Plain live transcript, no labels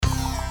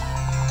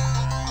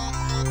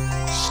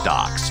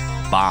Stocks,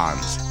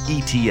 bonds,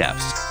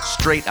 ETFs,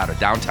 straight out of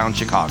downtown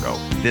Chicago.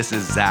 This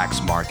is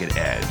Zacks Market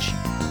Edge.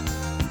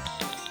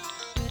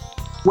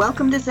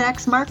 Welcome to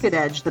Zacks Market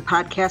Edge, the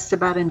podcast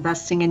about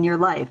investing in your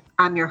life.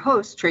 I'm your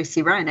host,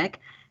 Tracy Reineck,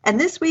 and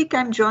this week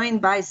I'm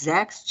joined by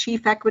Zacks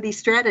Chief Equity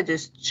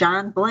Strategist,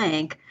 John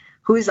Blank,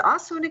 who is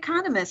also an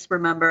economist,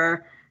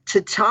 remember,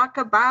 to talk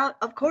about,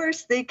 of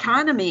course, the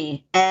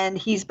economy. And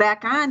he's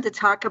back on to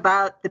talk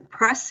about the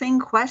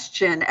pressing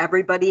question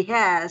everybody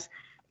has,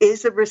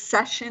 is a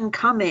recession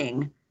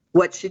coming?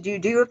 What should you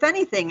do, if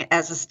anything,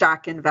 as a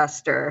stock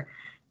investor?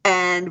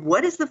 And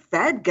what is the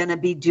Fed going to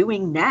be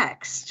doing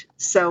next?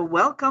 So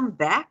welcome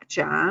back,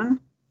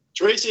 John.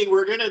 Tracy,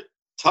 we're going to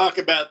talk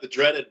about the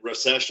dreaded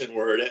recession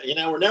word. You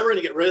know, we're never going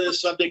to get rid of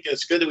this subject.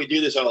 It's good that we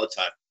do this all the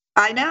time.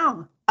 I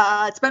know.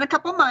 It's been a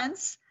couple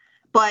months,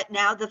 but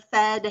now the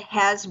Fed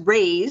has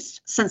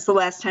raised since the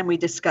last time we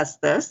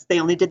discussed this.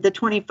 They only did the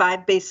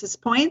 25 basis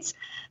points,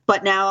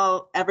 but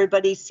now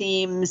everybody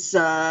seems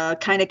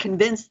kind of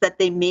convinced that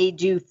they may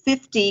do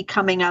 50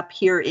 coming up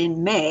here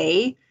in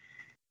May.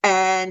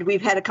 And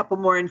we've had a couple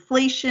more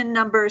inflation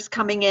numbers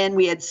coming in.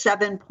 We had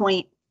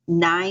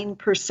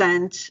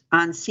 7.9%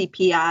 on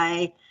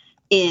CPI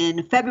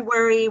in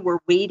February. We're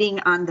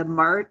waiting on the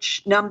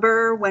March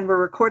number. When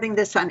we're recording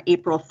this on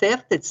April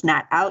 5th, it's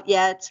not out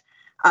yet.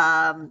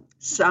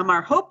 Some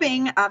are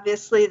hoping,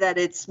 obviously, that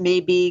it's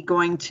maybe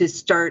going to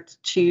start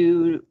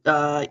to,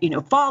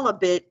 fall a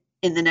bit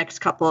in the next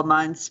couple of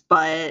months.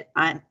 But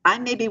I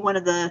may be one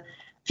of the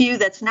few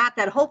that's not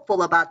that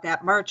hopeful about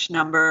that March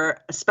number,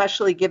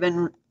 especially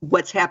given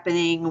what's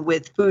happening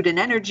with food and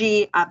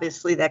energy.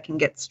 Obviously, that can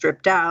get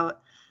stripped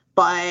out.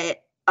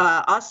 But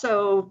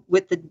also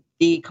with the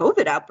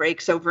COVID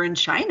outbreaks over in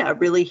China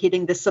really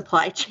hitting the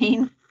supply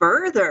chain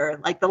further.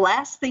 Like the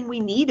last thing we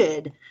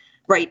needed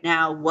right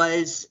now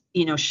was,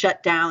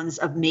 shutdowns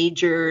of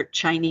major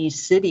Chinese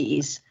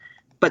cities,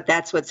 but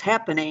that's what's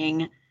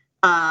happening.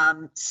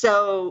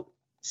 So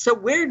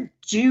where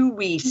do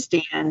we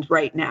stand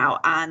right now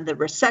on the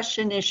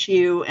recession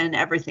issue and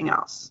everything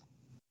else?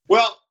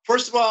 Well,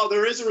 first of all,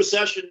 there is a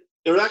recession.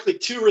 There are actually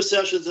two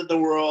recessions in the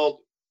world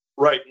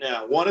right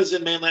now. One is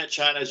in mainland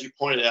China, as you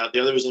pointed out.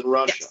 The other is in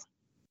Russia. Yes.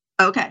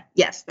 Okay.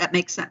 Yes, that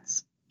makes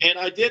sense. And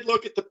I did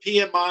look at the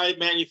PMI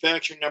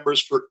manufacturing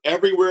numbers for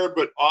everywhere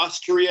but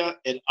Austria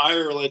and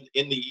Ireland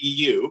in the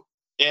EU,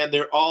 and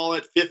they're all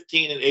at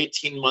 15 and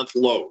 18-month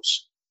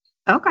lows.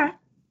 Okay.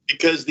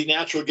 Because the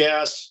natural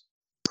gas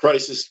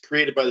crisis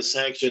created by the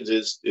sanctions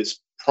is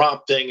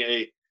prompting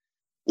a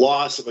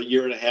loss of a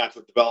year and a half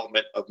of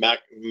development of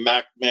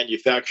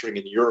manufacturing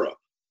in Europe.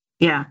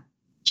 Yeah.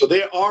 So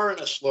they are in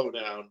a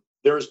slowdown.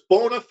 There's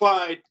bona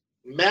fide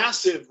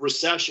massive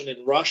recession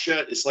in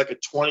Russia. It's like a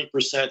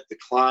 20%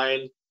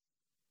 decline.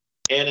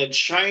 And in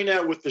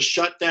China, with the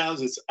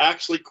shutdowns, it's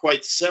actually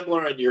quite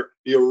similar, and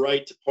you're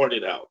right to point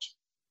it out.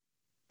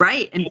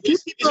 Right, and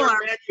these are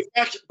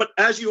manufactured, but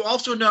as you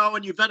also know,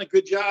 and you've done a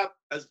good job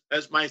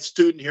as my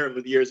student here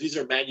over the years, these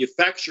are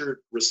manufactured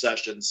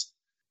recessions.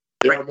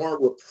 There are more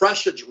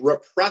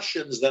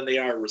repressions than they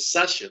are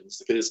recessions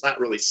because it's not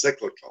really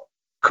cyclical.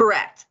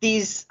 Correct.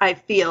 These, I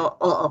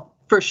feel,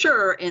 for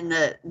sure,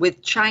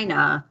 with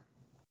China,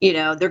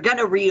 they're going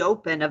to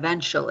reopen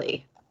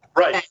eventually.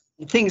 Right.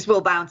 And things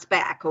will bounce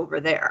back over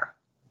there.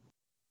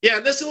 Yeah,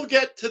 and this will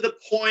get to the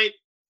point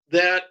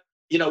that,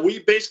 we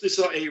basically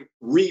saw a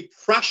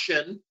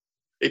repression,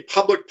 a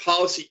public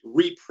policy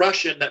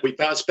repression that we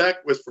bounced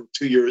back with from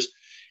 2 years.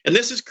 And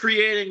this is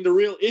creating the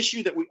real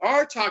issue that we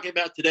are talking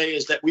about today,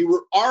 is that we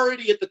were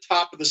already at the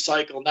top of the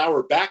cycle. Now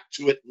we're back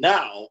to it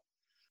now.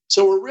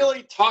 So we're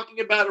really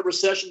talking about a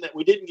recession that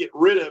we didn't get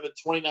rid of in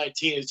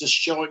 2019. It's just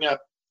showing up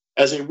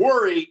as a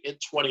worry in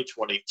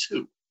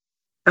 2022.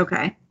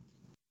 Okay.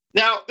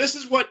 Now, this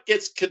is what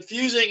gets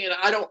confusing, and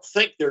I don't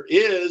think there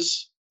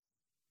is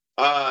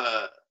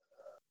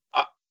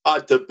a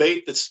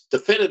debate that's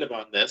definitive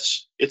on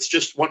this. It's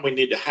just one we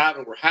need to have,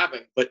 and we're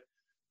having. But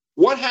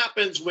what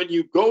happens when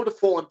you go to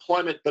full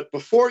employment, but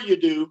before you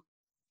do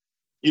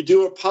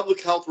a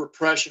public health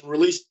repression,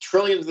 release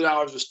trillions of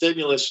dollars of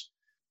stimulus,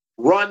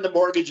 run the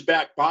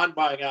mortgage-backed bond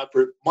buying out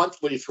for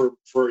monthly for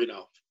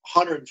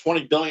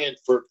 $120 billion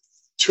for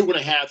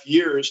 2.5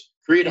 years,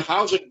 create a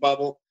housing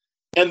bubble,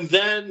 and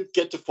then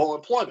get to full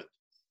employment?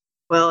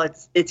 Well,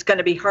 it's going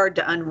to be hard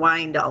to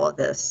unwind all of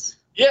this.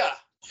 Yeah.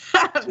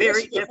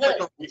 Very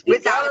difficult. We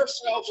got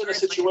ourselves in a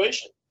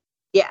situation.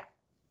 Yeah,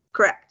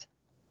 correct.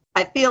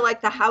 I feel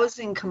like the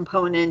housing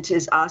component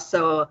is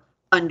also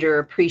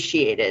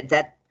underappreciated,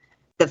 that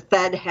the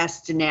Fed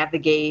has to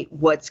navigate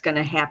what's going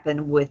to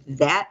happen with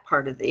that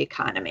part of the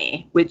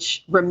economy,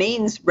 which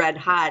remains red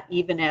hot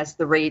even as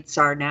the rates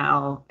are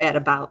now at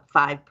about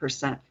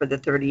 5% for the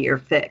 30-year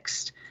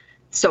fixed.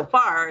 So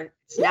far,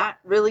 it's not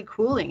really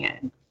cooling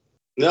it.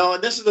 No,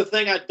 and this is the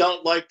thing I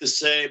don't like to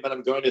say, but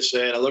I'm going to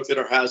say it. I looked at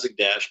our housing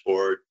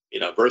dashboard,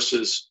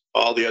 versus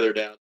all the other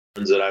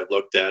downturns that I've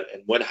looked at.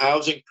 And when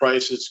housing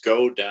prices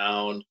go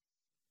down,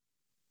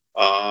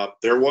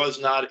 there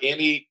was not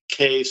any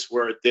case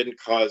where it didn't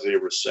cause a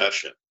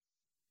recession.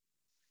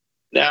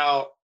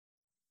 Now,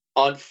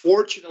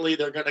 Unfortunately,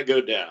 they're going to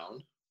go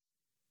down.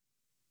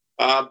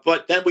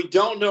 But then we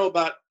don't know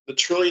about the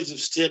trillions of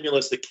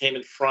stimulus that came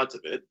in front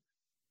of it,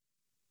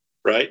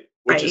 right?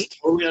 Which is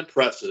totally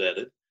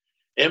unprecedented.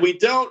 And we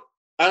don't,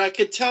 and I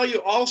can tell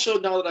you also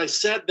now that I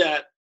said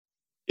that,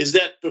 is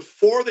that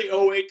before the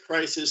 08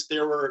 crisis,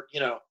 there were,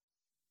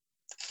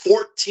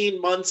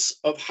 14 months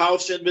of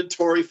house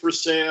inventory for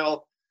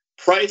sale.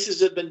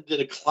 Prices have been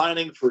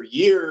declining for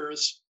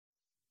years.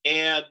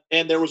 And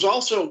there was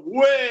also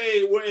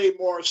way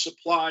more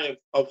supply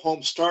of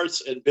home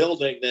starts and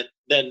building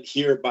than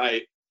here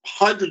by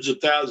hundreds of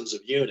thousands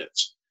of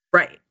units.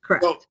 Right,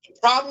 correct. So the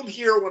problem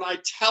here, when I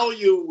tell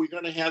you we're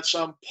going to have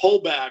some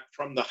pullback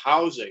from the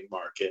housing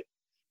market,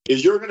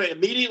 is you're going to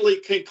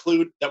immediately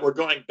conclude that we're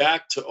going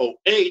back to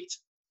 08.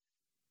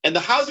 And the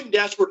housing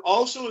dashboard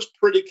also is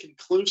pretty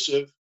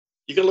conclusive.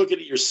 You can look at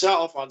it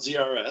yourself on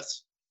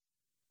ZRS.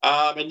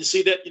 And you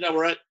see that,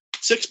 we're at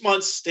 6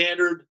 months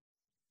standard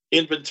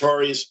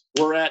inventories.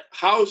 We're at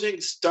housing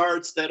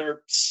starts that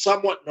are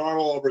somewhat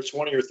normal over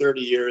 20 or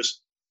 30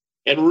 years.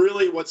 And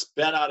really what's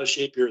been out of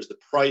shape here is the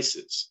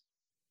prices,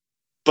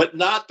 but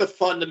not the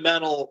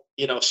fundamental,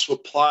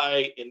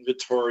 supply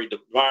inventory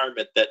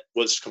environment that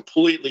was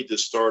completely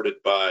distorted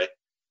by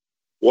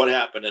what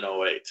happened in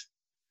 08.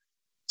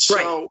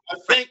 So I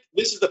think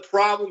this is the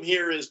problem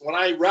here, is when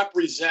I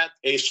represent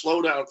a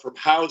slowdown from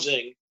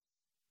housing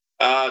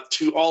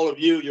to all of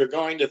you, you're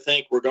going to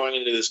think we're going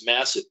into this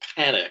massive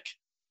panic.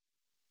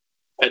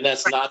 And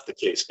that's not the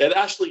case. It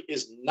actually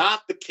is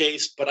not the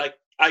case, but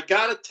I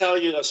got to tell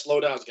you, a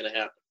slowdown is going to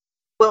happen.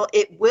 Well,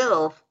 it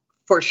will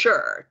for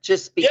sure,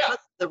 just because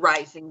the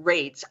rising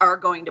rates are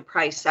going to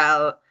price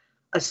out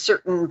a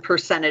certain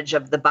percentage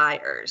of the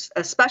buyers,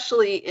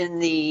 especially in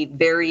the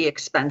very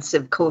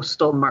expensive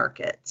coastal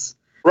markets.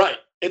 Right.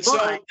 And so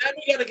then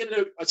we got to get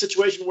into a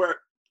situation where,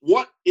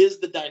 what is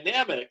the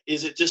dynamic?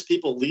 Is it just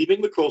people leaving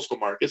the coastal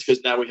markets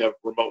because now we have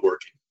remote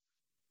working?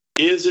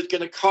 Is it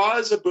going to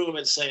cause a boom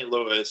in St.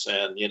 Louis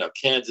and,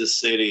 Kansas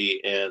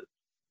City and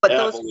But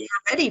those are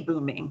already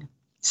booming.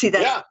 See,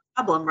 that's the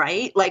problem,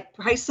 right? Like,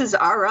 prices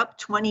are up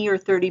 20 or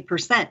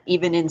 30%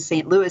 even in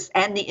St. Louis,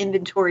 and the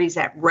inventory's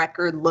at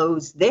record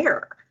lows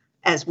there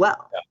as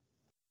well,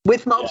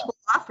 with multiple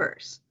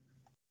offers.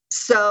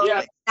 So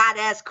it's not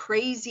as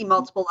crazy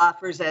multiple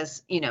offers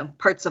as,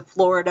 parts of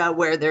Florida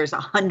where there's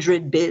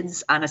 100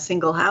 bids on a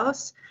single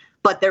house,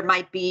 but there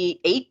might be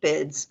 8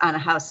 bids on a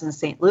house in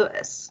St.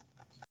 Louis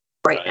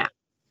right now.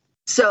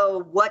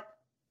 So what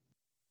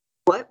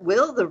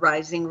will the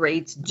rising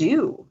rates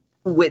do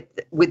with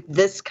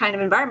this kind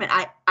of environment?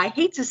 I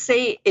hate to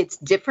say it's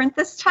different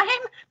this time,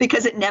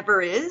 because it never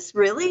is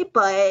really,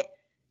 but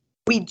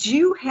we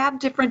do have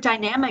different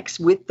dynamics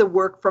with the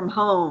work from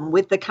home,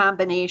 with the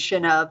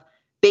combination of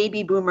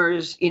baby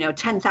boomers,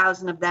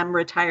 10,000 of them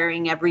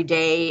retiring every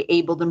day,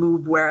 able to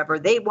move wherever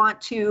they want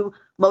to.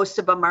 Most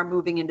of them are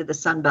moving into the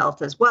Sun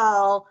Belt as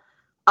well.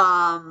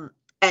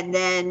 And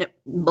then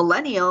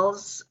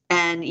millennials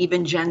and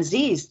even Gen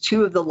Zs,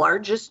 2 of the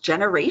largest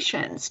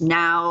generations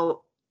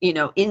now,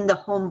 in the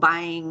home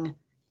buying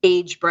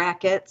age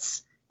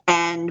brackets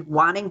and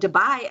wanting to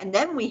buy. And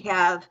then we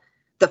have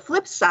the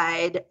flip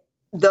side,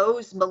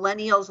 those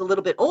millennials, a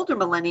little bit older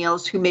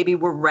millennials who maybe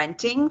were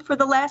renting for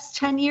the last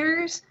 10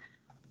 years,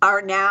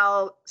 are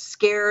now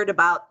scared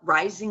about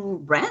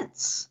rising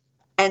rents.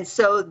 And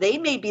so they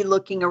may be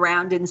looking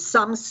around in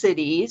some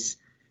cities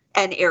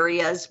and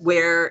areas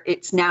where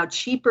it's now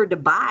cheaper to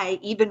buy,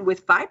 even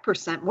with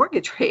 5%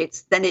 mortgage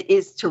rates, than it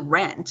is to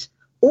rent.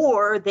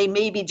 Or they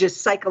maybe just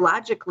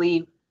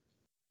psychologically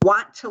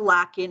want to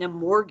lock in a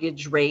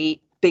mortgage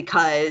rate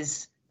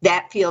because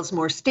that feels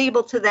more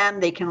stable to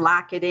them. They can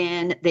lock it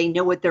in. They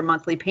know what their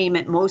monthly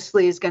payment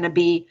mostly is going to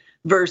be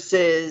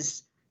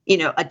versus,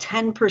 a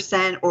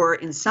 10%, or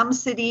in some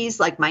cities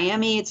like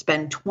Miami, it's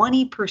been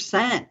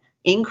 20%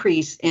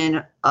 increase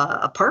in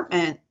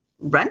apartment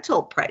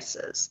rental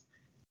prices.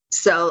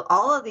 So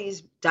all of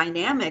these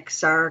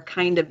dynamics are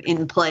kind of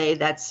in play.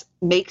 That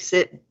makes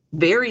it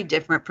very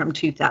different from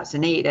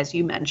 2008, as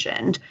you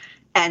mentioned,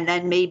 and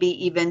then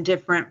maybe even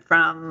different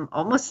from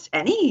almost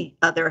any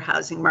other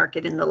housing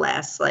market in the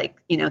last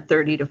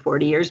 30 to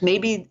 40 years.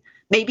 Maybe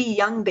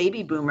young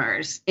baby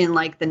boomers in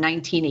like the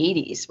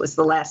 1980s was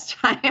the last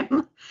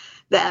time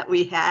that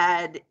we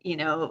had,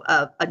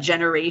 a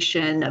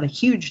generation, a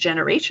huge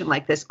generation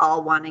like this,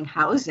 all wanting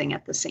housing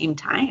at the same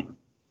time.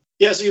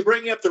 Yeah, so you're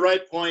bringing up the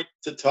right point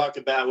to talk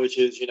about, which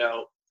is,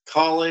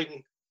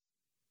 calling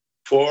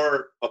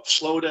for a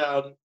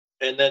slowdown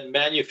and then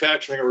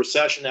manufacturing a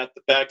recession at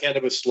the back end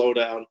of a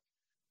slowdown.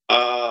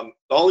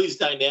 All these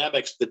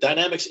dynamics,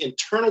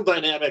 internal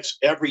dynamics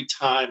every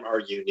time are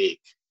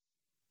unique.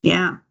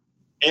 Yeah.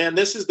 And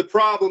this is the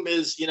problem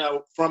is,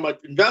 from an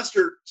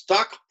investor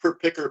stock per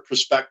picker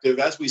perspective,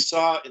 as we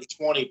saw in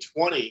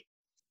 2020,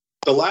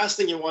 the last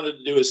thing you wanted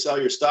to do is sell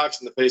your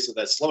stocks in the face of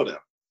that slowdown.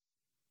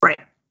 Right.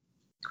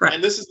 Correct.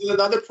 And this is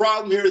another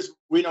problem here is,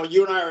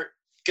 you and I are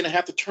going to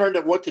have to turn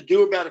to what to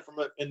do about it from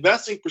an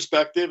investing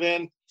perspective.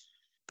 And,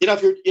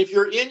 if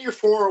you're in your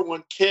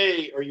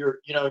 401k or you're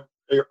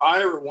your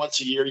IRA once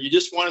a year, you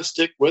just want to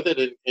stick with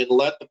it and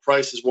let the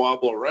prices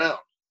wobble around.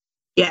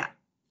 Yeah.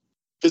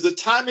 Because the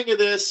timing of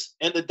this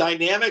and the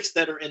dynamics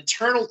that are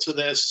internal to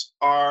this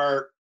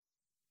are,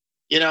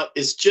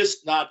 is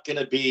just not going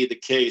to be the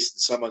case that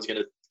someone's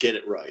going to get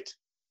it right.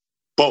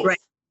 Both. Right.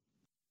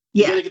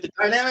 You Yeah. got to get the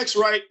dynamics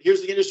right.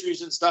 Here's the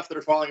industries and stuff that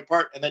are falling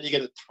apart. And then you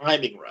get the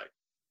timing right.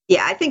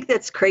 Yeah, I think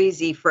that's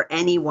crazy for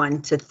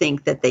anyone to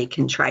think that they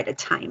can try to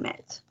time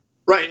it.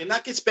 Right. And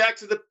that gets back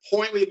to the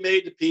point we've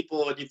made to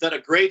people, and you've done a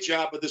great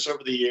job with this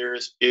over the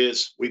years,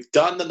 is we've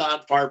done the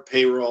non-farm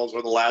payrolls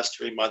over the last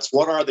 3 months.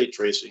 What are they,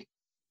 Tracy?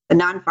 The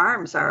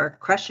non-farms are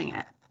crushing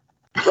it.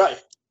 Right.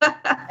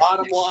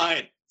 Bottom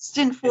line.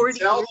 In 40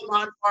 tell the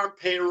non-farm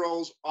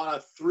payrolls on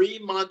a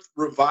 3-month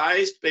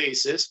revised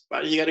basis,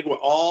 but you got to go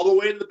all the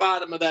way to the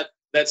bottom of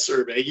that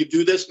survey. You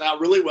do this now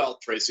really well,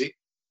 Tracy.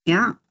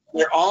 Yeah.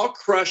 They're all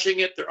crushing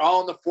it. They're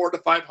all in the 400,000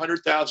 to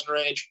 500,000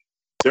 range.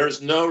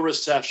 There's no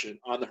recession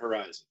on the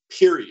horizon,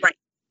 period. Right.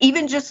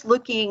 Even just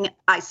looking,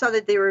 I saw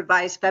that they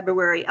revised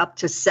February up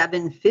to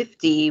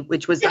 750,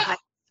 which was the high,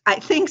 I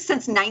think,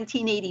 since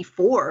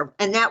 1984.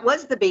 And that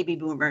was the baby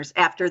boomers.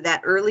 After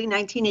that early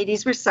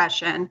 1980s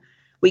recession,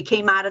 we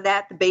came out of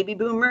that. The baby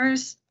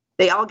boomers,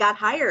 they all got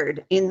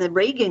hired in the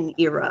Reagan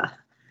era.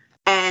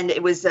 And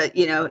it was a,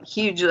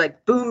 huge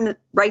boom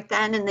right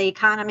then in the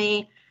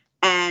economy.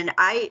 And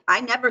I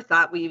never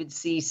thought we would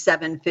see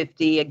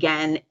 750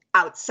 again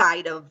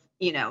outside of,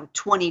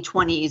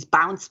 2020's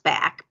bounce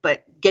back,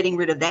 but getting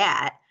rid of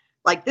that,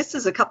 this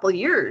is a couple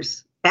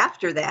years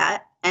after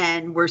that.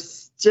 And we're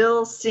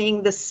still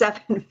seeing the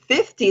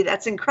 750.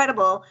 That's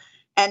incredible.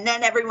 And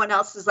then everyone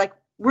else is like,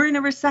 we're in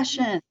a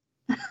recession.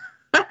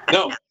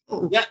 No.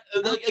 Yeah.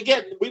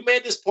 Again, we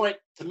made this point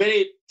too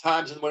many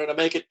times, and we're going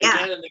to make it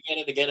again and again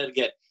and again and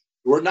again.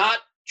 We're not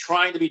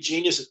trying to be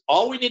geniuses.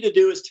 All we need to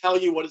do is tell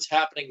you what is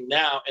happening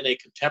now in a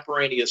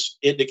contemporaneous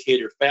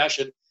indicator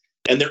fashion.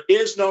 And there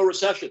is no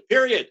recession,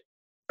 period.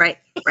 Right.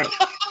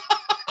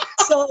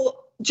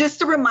 So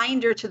just a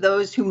reminder to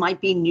those who might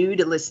be new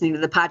to listening to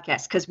the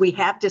podcast, because we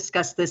have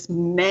discussed this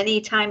many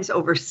times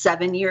over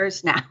 7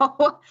 years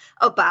now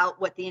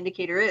about what the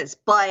indicator is.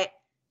 But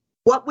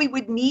what we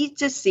would need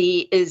to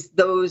see is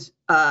those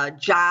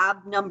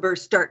job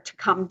numbers start to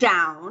come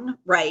down,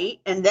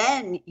 right? And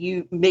then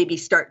you maybe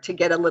start to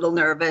get a little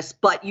nervous,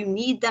 but you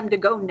need them to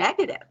go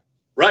negative.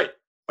 Right.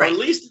 Or at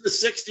least in the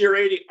 60 or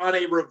 80 on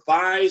a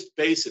revised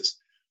basis.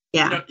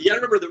 Yeah. You got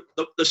to remember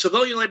the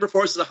civilian labor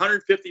force is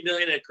 150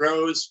 million. It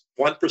grows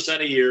 1%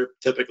 a year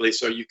typically.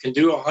 So you can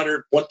do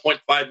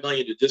 1.5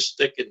 million to just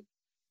stick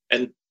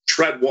and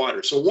tread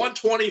water. So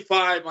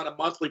 125 on a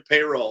monthly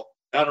payroll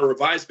on a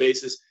revised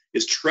basis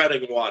is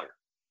treading water.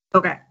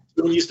 Okay.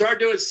 So when you start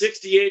doing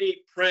 60,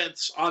 80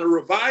 prints on a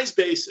revised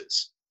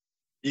basis,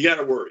 you got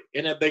to worry.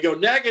 And if they go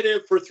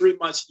negative for 3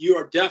 months, you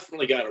are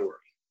definitely got to worry.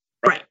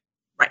 Right.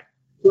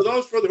 For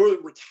those who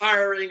are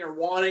retiring or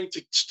wanting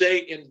to stay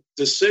in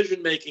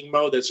decision-making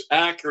mode that's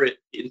accurate,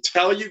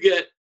 until you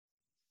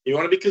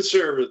want to be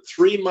conservative,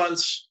 3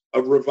 months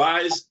of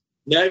revised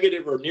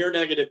negative or near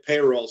negative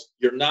payrolls,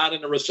 you're not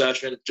in a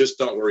recession. Just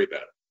don't worry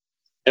about it.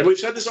 And we've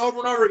said this over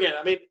and over again.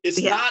 I mean,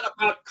 it's not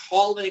about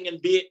calling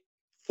and being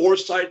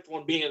foresightful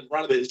and being in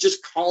front of it. It's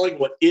just calling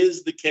what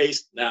is the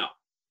case now.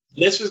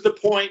 And this is the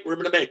point we're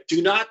going to make.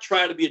 Do not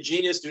try to be a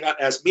genius. Do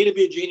not ask me to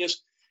be a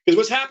genius. Because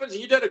what happens,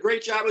 and you did a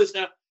great job of this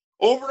now,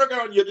 over and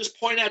over, you just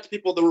point out to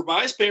people the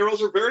revised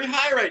payrolls are very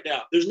high right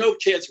now. There's no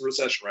chance of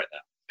recession right now,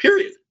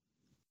 period.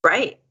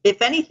 Right.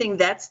 If anything,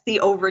 that's the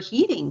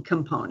overheating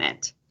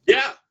component.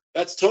 Yeah,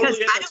 that's totally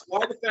it. That's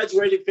why the Fed's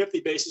raising 50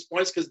 basis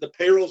points, because the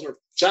payrolls are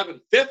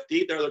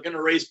 750. They're going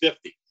to raise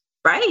 50.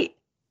 Right.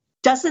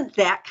 Doesn't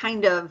that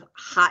kind of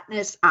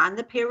hotness on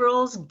the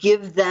payrolls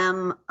give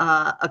them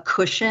a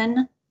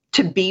cushion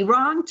to be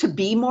wrong, to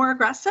be more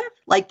aggressive?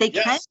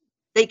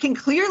 They can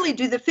clearly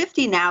do the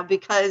 50 now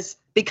because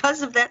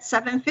of that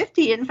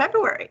 750 in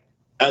February.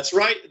 That's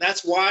right. And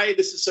that's why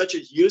this is such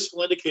a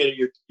useful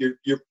indicator.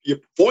 You're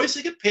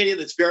voicing opinion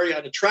that's very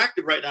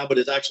unattractive right now, but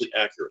it's actually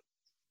accurate.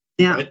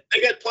 Yeah. Right?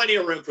 They got plenty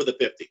of room for the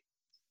 50.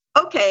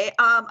 Okay.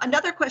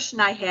 Another question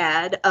I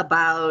had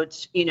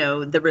about,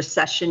 the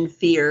recession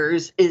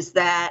fears is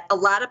that a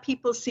lot of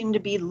people seem to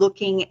be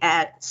looking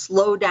at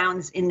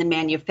slowdowns in the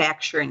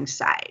manufacturing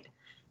side.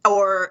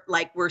 Or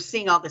we're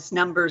seeing all this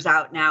numbers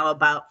out now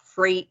about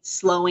freight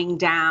slowing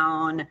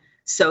down.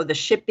 So the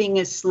shipping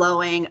is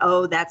slowing.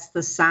 Oh, that's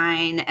the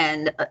sign.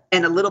 And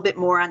a little bit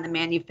more on the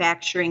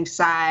manufacturing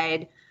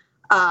side.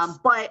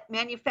 But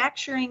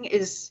manufacturing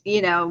is,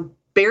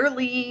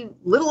 barely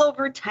little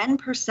over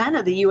 10%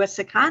 of the U.S.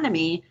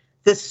 economy.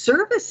 The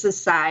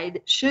services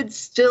side should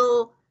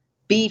still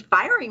be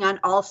firing on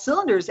all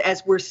cylinders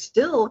as we're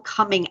still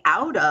coming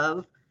out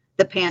of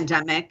the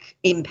pandemic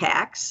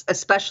impacts,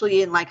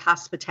 especially in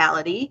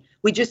hospitality.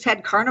 We just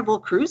had Carnival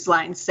Cruise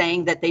Line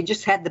saying that they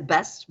just had the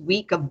best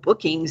week of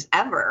bookings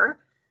ever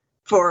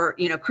for,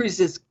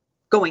 cruises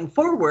going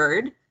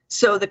forward.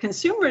 So the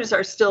consumers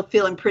are still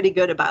feeling pretty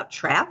good about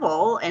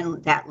travel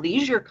and that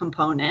leisure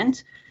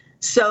component.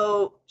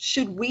 So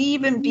should we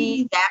even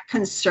be that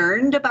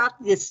concerned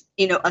about this,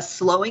 a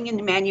slowing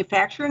in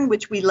manufacturing,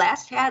 which we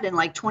last had in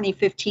like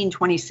 2015,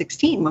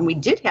 2016, when we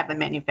did have a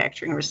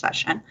manufacturing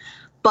recession?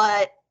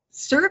 But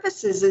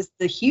services is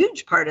the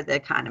huge part of the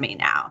economy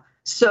now.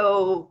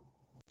 So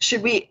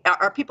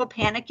are people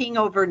panicking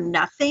over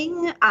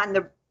nothing on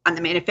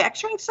the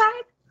manufacturing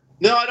side?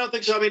 No, I don't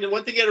think so. I mean, the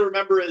one thing you got to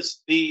remember is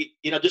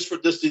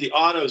just the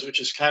autos,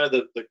 which is kind of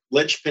the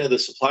linchpin of the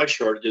supply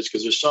shortages,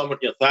 because there's so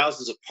many,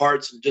 thousands of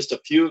parts, and just a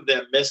few of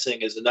them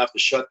missing is enough to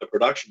shut the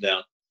production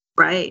down.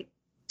 Right.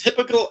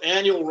 Typical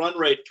annual run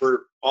rate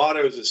for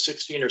autos is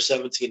 16 or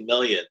 17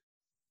 million.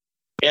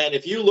 And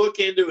if you look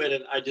into it,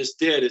 and I just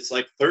did, it's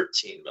like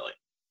 13 million.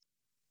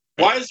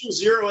 Why is there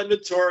zero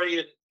inventory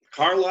in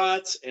car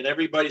lots and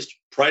everybody's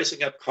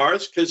pricing up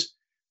cars? Because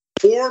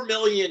 4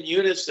 million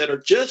units that are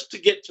just to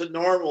get to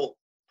normal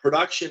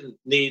production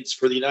needs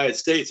for the United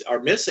States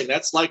are missing.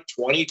 That's like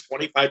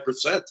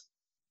 25%.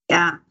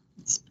 Yeah.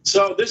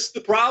 So this is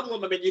the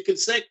problem. I mean, you can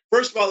think,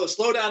 first of all, the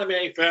slowdown in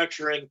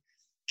manufacturing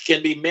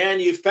can be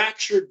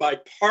manufactured by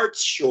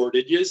parts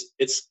shortages.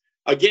 This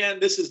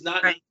is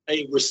not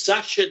a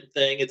recession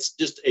thing. It's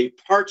just a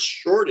parts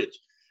shortage.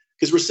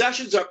 Because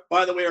recessions are,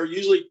 by the way, are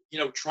usually,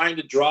 trying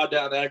to draw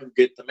down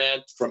aggregate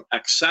demand from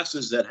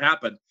excesses that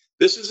happen.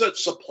 This is a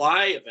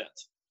supply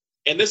event,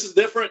 and this is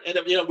different. And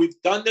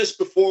we've done this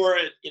before.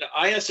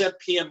 ISM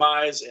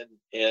PMIs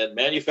and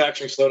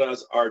manufacturing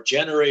slowdowns are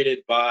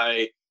generated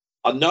by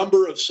a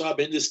number of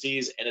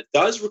sub-indices, and it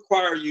does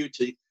require you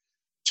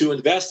to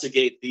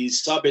investigate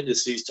these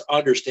sub-indices to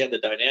understand the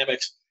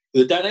dynamics.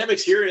 The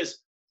dynamics here is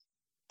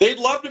they'd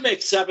love to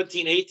make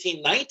 17,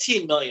 18,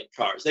 19 million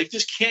cars. They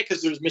just can't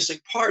because there's missing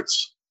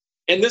parts.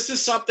 And this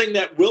is something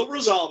that will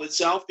resolve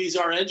itself. These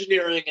are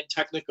engineering and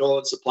technical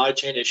and supply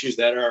chain issues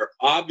that are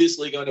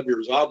obviously going to be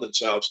resolved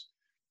themselves.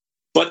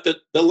 But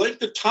the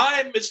length of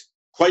time is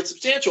quite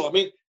substantial. I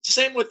mean, it's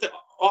the same with the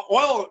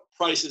oil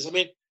prices. I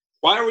mean,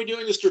 why are we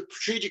doing this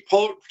strategic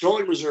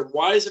petroleum reserve?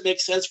 Why does it make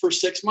sense for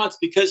 6 months?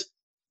 Because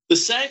the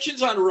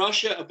sanctions on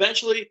Russia,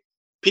 eventually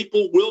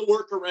people will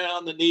work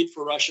around the need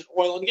for Russian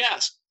oil and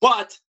gas.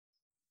 But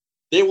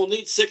they will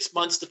need 6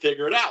 months to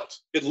figure it out,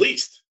 at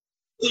least.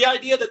 The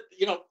idea that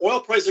oil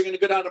prices are going to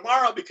go down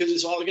tomorrow because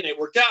it's all going to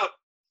work out,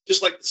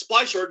 just like the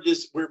supply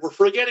shortages, we're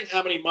forgetting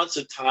how many months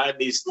of time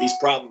these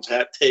problems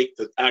take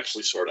to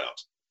actually sort out.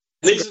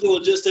 These are the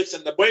logistics,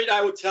 and the way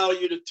I would tell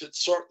you to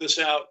sort this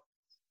out,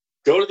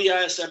 go to the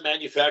ISM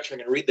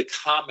manufacturing and read the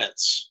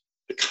comments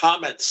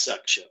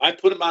section. I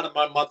put them out in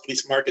my monthly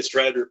market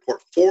strategy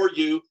report for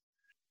you,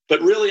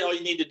 but really all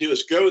you need to do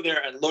is go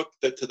there and look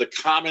to the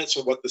comments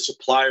of what the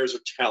suppliers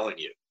are telling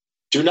you.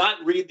 Do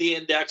not read the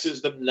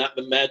indexes, the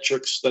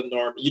metrics, the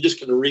norm. You just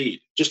can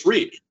read. Just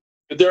read.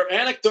 They're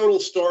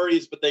anecdotal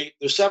stories, but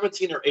there's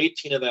 17 or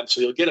 18 of them,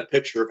 so you'll get a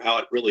picture of how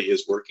it really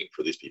is working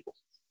for these people.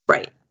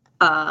 Right.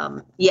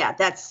 Yeah,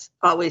 that's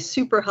always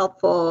super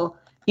helpful.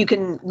 You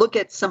can look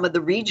at some of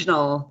the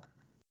regional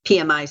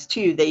PMIs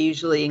too. They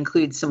usually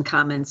include some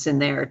comments in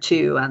there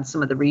too on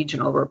some of the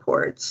regional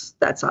reports.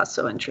 That's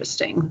also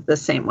interesting. The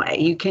same way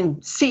you can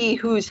see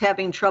who's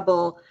having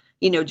trouble,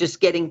 just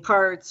getting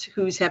parts,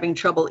 who's having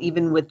trouble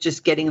even with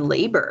just getting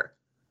labor.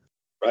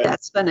 Right.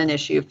 That's been an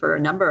issue for a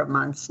number of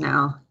months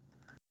now.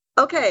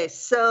 Okay,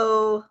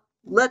 so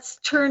let's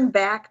turn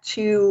back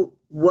to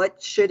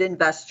what should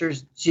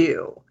investors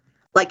do?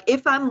 Like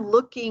if I'm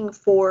looking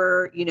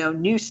for,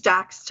 new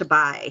stocks to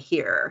buy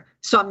here,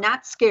 so I'm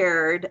not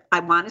scared. I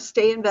want to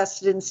stay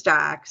invested in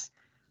stocks,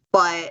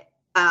 but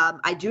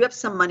I do have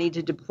some money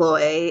to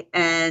deploy,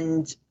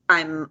 and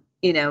I'm,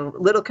 a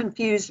little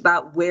confused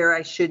about where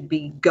I should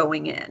be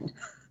going in.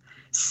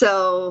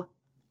 So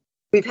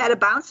we've had a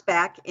bounce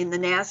back in the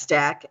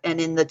NASDAQ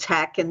and in the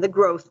tech and the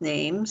growth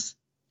names,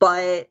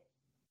 but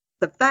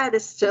the Fed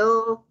is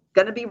still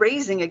going to be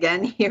raising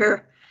again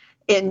here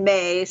in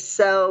May.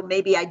 So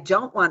maybe I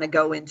don't want to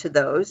go into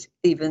those,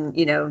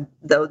 even,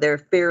 though they're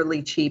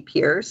fairly cheap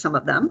here, some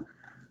of them.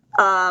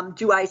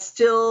 Do I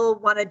still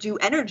want to do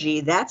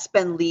energy? That's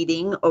been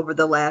leading over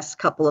the last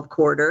couple of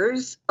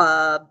quarters.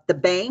 The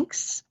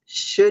banks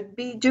should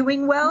be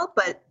doing well,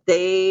 but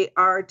they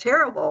are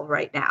terrible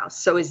right now.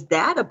 So is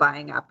that a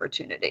buying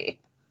opportunity?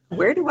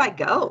 Where do I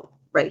go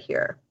right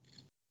here?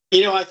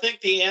 I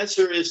think the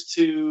answer is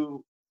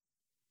to,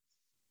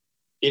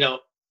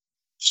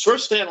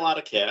 first stay in a lot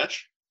of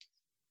cash.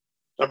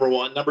 Number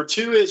one. Number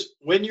two is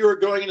when you are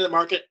going into the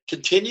market,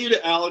 continue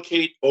to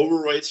allocate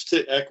overweights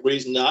to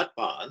equities, not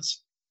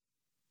bonds,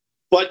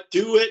 but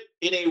do it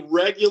in a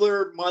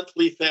regular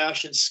monthly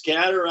fashion.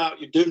 Scatter out.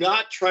 You do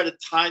not try to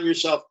time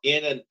yourself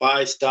in and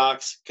buy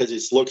stocks because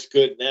it looks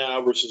good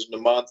now versus in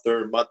a month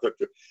or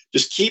two.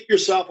 Just keep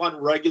yourself on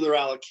regular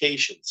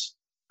allocations.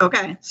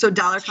 Okay, so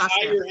dollar cost.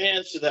 Tie your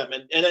hands to them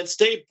and then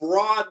stay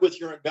broad with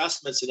your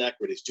investments in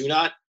equities. Do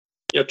not,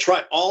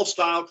 try all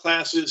style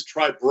classes,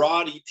 try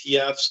broad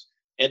ETFs,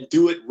 and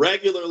do it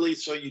regularly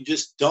so you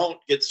just don't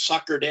get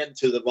suckered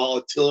into the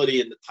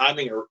volatility and the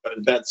timing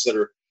events that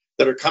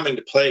are coming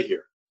to play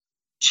here.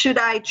 Should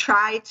I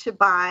try to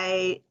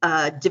buy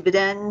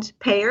dividend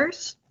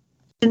payers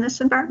in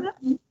this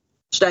environment?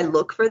 Should I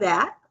look for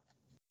that?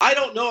 I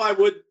don't know. I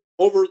wouldn't.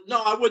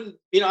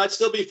 I'd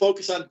still be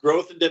focused on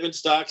growth and dividend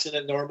stocks in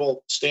a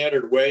normal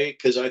standard way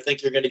because I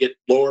think you're going to get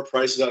lower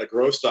prices out of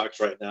growth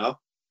stocks right now.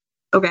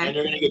 Okay. And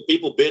you're going to get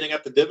people bidding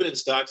up the dividend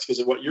stocks because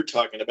of what you're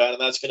talking about,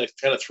 and that's going to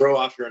kind of throw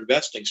off your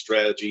investing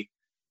strategy.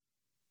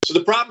 So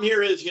the problem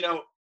here is,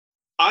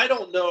 I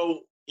don't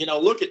know.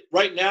 Look at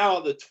right now,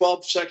 the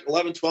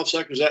 11, 12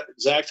 sectors that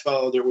Zach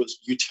followed, there was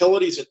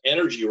utilities and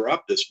energy were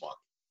up this month.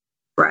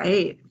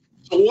 Right.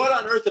 So what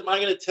on earth am I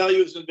going to tell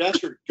you as an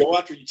investor? Go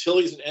after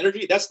utilities and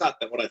energy? That's not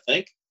what I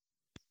think.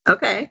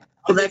 Okay.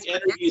 Well, I think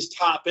energy is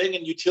topping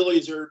and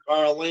utilities are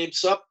a lame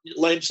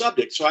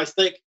subject. So I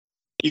think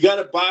you got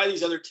to buy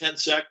these other 10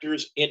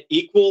 sectors in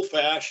equal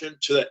fashion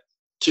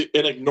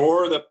and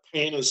ignore the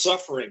pain and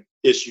suffering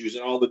issues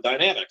and all the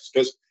dynamics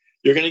because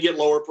you're going to get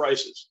lower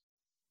prices.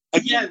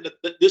 Again,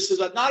 this is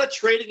not a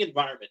trading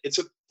environment. It's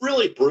a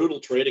really brutal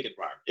trading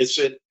environment. It's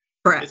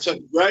a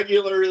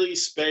regularly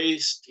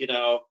spaced,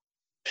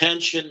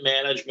 pension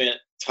management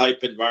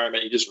type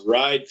environment. You just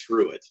ride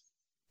through it.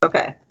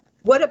 Okay.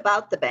 What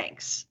about the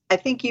banks? I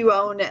think you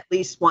own at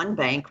least one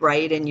bank,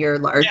 right? In your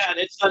large. Yeah, and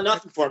it's done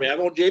nothing for me. I've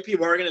owned JP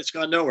Morgan. It's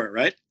gone nowhere,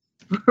 right?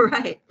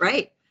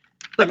 Right.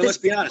 But let's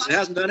be honest. It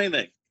hasn't done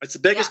anything. It's the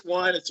biggest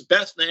one. It's the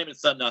best name.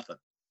 It's done nothing.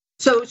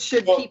 So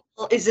people,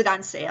 is it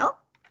on sale?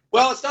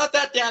 Well, it's not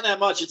down that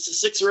much. It's a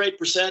 6 or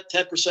 8%,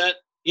 10%,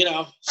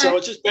 so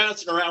it's just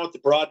bouncing around with the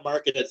broad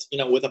market. It's,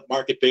 with a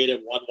market beta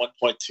of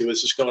 1.2.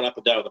 It's just going up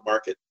and down with the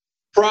market.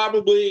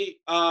 Probably,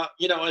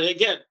 and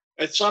again,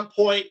 at some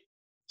point,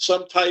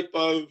 some type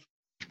of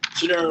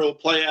scenario will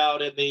play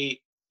out in the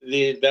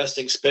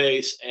investing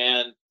space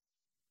and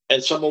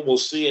someone will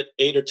see it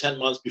 8 or 10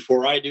 months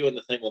before I do, and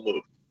the thing will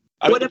move.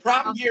 The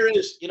problem here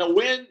is,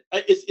 when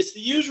it's the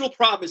usual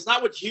problem. It's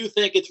not what you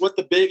think. It's what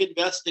the big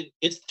investing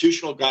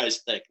institutional guys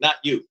think, not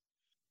you.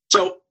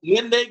 So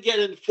when they get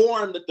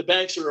informed that the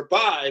banks are a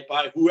buy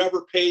by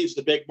whoever pays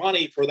the big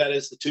money for that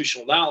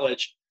institutional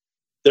knowledge,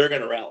 they're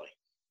going to rally.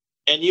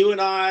 And you and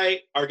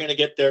I are going to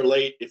get there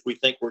late if we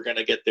think we're going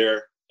to get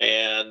there.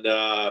 And,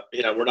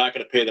 we're not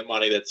going to pay the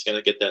money that's going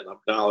to get that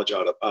knowledge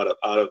out of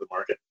the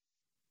market.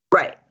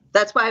 Right.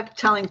 That's why I'm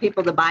telling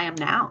people to buy them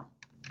now.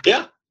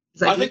 Yeah.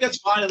 I think that's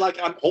fine. And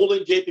I'm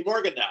holding JP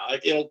Morgan now.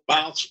 It'll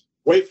bounce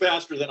way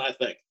faster than I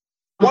think.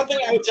 One thing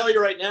I would tell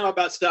you right now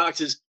about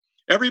stocks is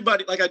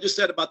everybody, like I just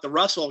said about the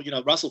Russell,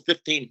 Russell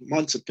 15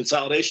 months of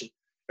consolidation,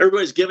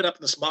 everybody's giving up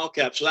in the small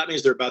cap. So that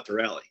means they're about to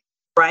rally.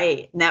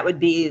 Right. And that would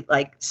be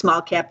like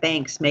small cap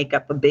banks make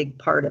up a big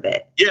part of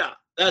it. Yeah,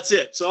 that's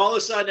it. So all of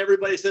a sudden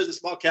everybody says the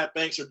small cap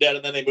banks are dead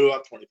and then they move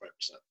up 25%.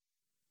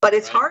 But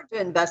it's hard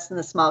to invest in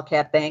the small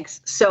cap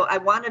banks. So I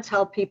want to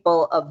tell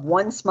people of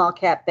one small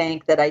cap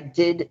bank that I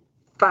did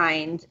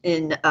find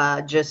in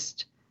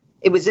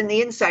it was in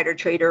the Insider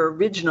Trader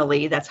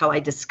originally. That's how I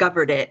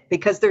discovered it,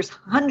 because there's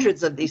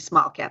hundreds of these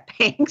small cap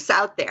banks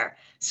out there.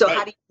 So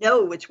how do you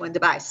know which one to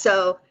buy?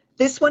 So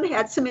this one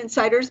had some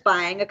insiders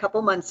buying a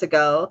couple months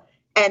ago.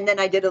 And then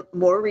I did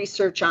more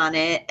research on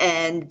it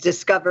and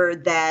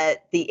discovered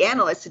that the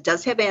analysts, it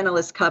does have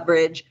analyst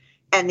coverage,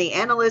 and the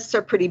analysts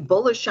are pretty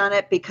bullish on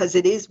it because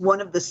it is one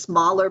of the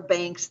smaller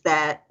banks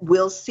that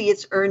will see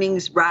its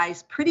earnings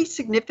rise pretty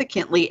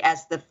significantly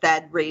as the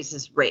Fed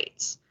raises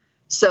rates.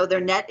 So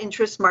their net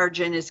interest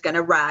margin is going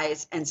to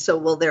rise, and so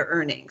will their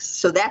earnings.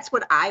 So that's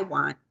what I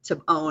want to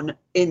own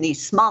in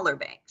these smaller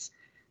banks.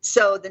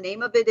 So the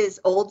name of it is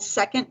Old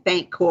Second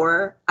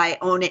Bancorp. I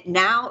own it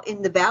now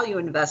in the Value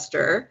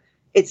Investor.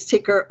 It's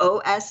ticker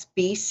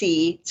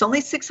OSBC. It's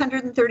only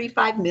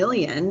 $635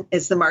 million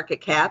is the market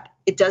cap.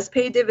 It does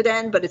pay a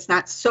dividend, but it's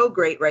not so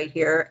great right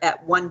here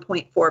at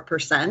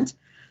 1.4%.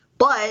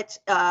 But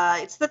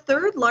it's the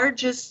third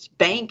largest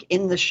bank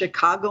in the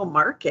Chicago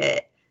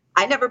market.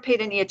 I never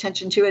paid any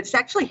attention to it. It's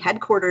actually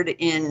headquartered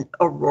in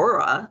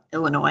Aurora,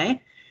 Illinois.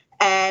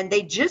 And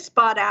they just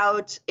bought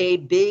out a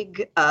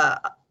big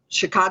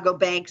Chicago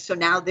bank. So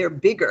now they're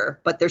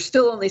bigger, but they're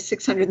still only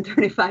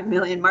 $635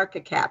 million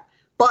market cap.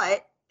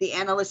 But the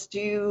analysts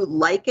do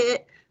like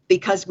it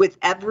because with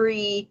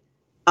every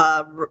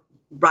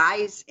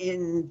rise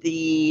in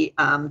the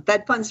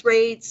Fed funds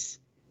rates,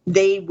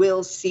 they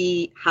will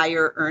see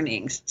higher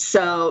earnings.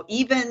 So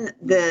even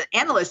the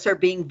analysts are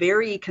being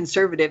very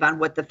conservative on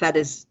what the Fed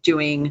is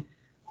doing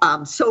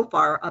so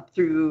far up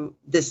through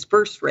this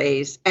first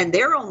raise. And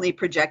they're only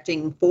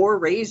projecting 4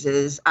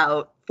 raises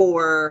out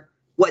for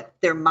what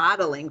they're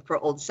modeling for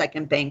Old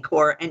Second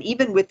Bancorp. And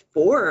even with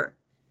 4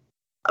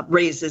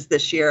 raises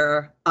this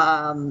year,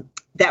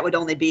 that would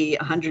only be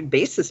 100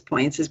 basis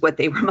points is what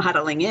they were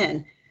modeling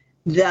in.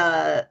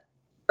 The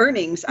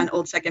earnings on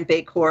Old Second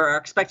Bancorp are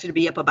expected to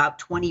be up about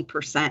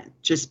 20%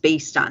 just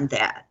based on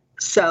that.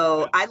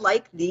 So I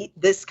like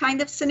this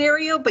kind of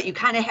scenario, but you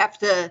kind of have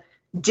to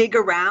dig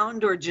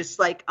around or just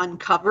like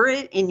uncover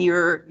it in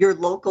your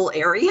local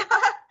area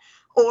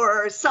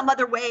or some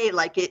other way.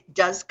 Like it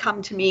does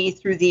come to me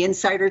through the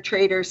Insider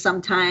Trader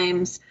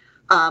sometimes.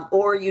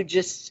 or you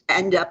just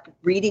end up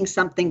reading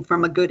something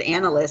from a good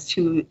analyst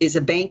who is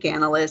a bank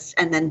analyst,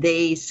 and then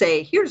they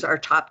say, here's our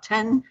top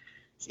 10,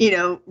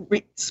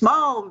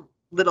 small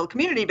little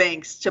community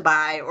banks to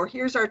buy, or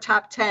here's our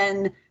top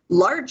 10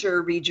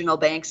 larger regional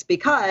banks,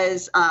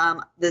 because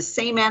the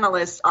same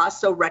analyst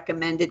also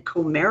recommended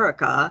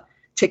Comerica,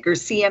 ticker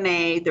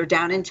CMA, they're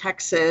down in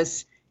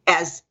Texas,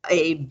 as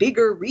a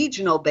bigger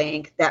regional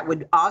bank that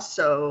would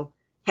also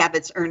have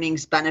its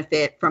earnings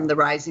benefit from the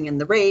rising in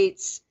the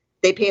rates.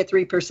 They pay a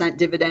 3%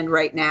 dividend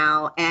right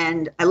now,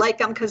 and I like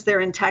them because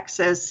they're in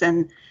Texas,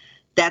 and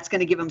that's going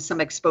to give them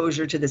some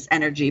exposure to this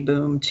energy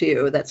boom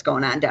too that's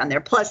going on down there.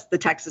 Plus, the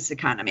Texas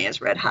economy is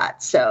red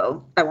hot,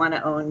 so I want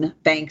to own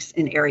banks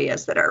in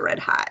areas that are red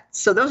hot.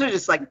 So those are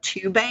just like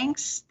 2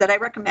 banks that I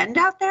recommend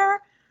out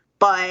there,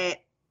 but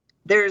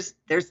there's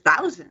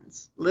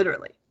thousands,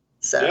 literally.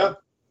 So yeah.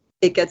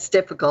 It gets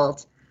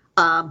difficult,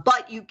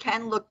 but you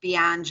can look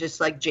beyond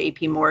just like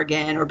JP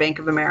Morgan or Bank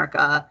of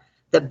America,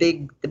 the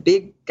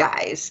big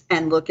guys,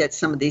 and look at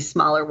some of these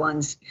smaller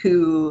ones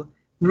who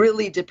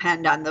really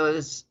depend on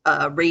those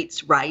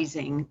rates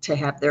rising to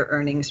have their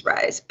earnings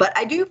rise. But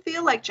I do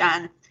feel like,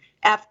 John,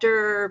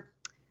 after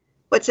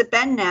what's it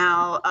been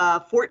now,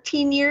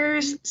 14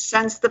 years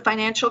since the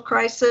financial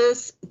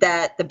crisis,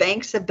 that the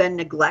banks have been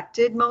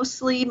neglected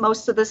most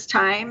of this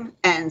time.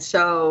 And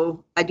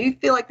so I do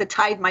feel like the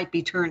tide might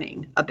be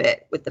turning a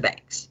bit with the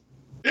banks.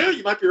 Yeah,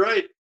 you might be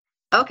right.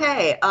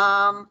 Okay.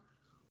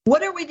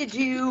 What are we to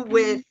do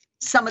with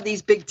some of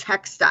these big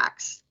tech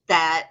stocks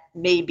that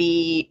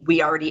maybe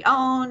we already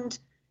owned?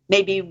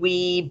 Maybe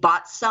we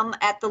bought some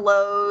at the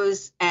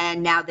lows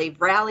and now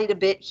they've rallied a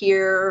bit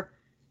here.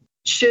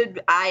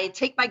 Should I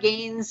take my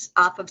gains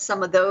off of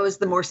some of those,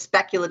 the more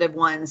speculative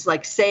ones?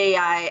 Like say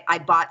I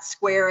bought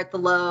Square at the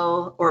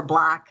low, or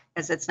Block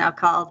as it's now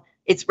called.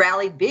 It's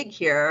rallied big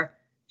here.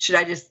 Should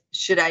I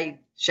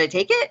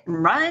take it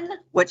and run?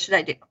 What should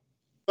I do?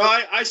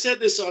 Well, I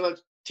said this on a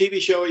TV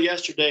show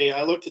yesterday.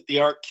 I looked at the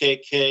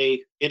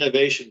ARKK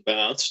Innovation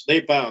bounce. They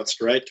bounced,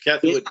 right?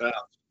 Kathy would bounce.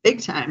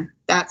 Big time.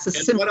 That's a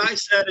simple. What I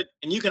said,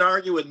 and you can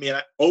argue with me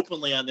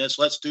openly on this.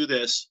 Let's do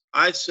this.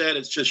 I said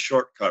it's just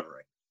short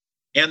covering.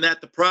 And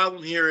that the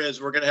problem here is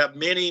we're going to have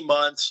many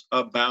months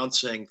of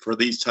bouncing for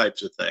these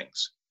types of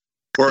things,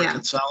 for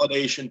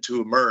consolidation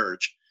to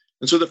emerge.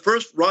 And so the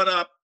first run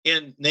up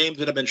in names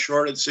that have been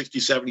shorted 60,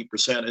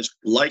 70% is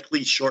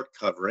likely short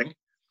covering.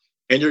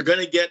 And you're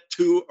going to get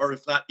 2 or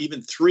if not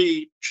even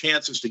 3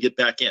 chances to get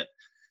back in.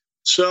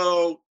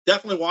 So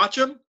definitely watch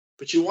them,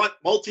 but you want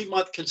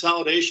multi-month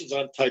consolidations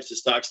on types of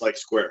stocks like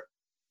Square.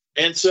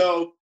 And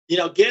so,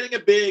 getting a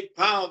big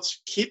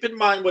bounce, keep in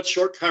mind what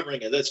short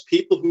covering is. That's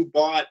people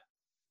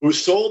who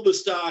sold the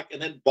stock and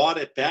then bought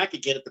it back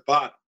again at the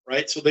bottom,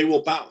 right? So they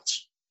will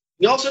bounce.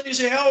 And all of a sudden you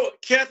say,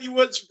 Kathy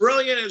Wood's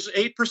brilliant, is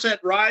 8%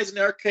 rise in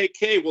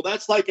RKK. Well,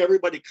 that's like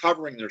everybody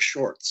covering their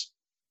shorts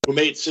who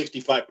made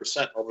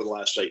 65% over the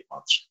last 8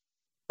 months.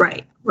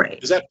 Right.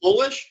 Is that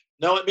bullish?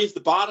 No, it means the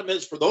bottom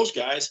is for those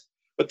guys,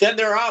 but then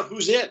they're out.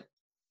 Who's in?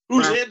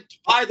 Who's in to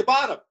buy the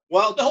bottom?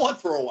 Well, no one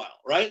for a while,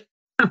 right?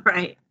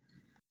 Right.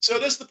 So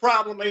this is the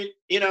problem.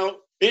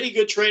 Any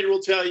good trader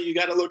will tell you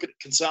got to look at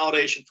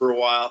consolidation for a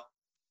while.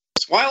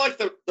 That's why I like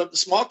the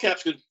small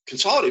caps could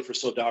consolidate for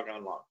so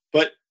doggone long.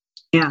 But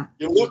you're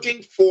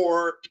looking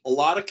for a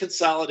lot of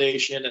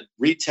consolidation and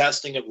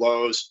retesting of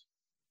lows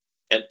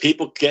and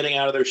people getting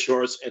out of their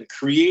shorts and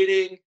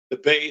creating the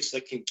base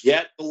that can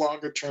get the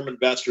longer term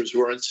investors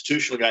who are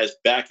institutional guys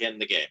back in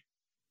the game.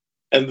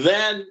 And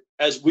then,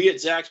 as we at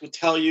Zacks would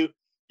tell you,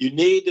 you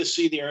need to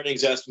see the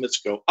earnings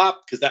estimates go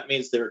up because that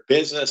means their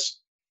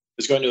business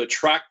is going to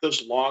attract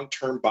those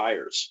long-term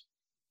buyers.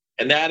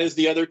 And that is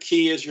the other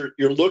key is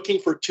you're looking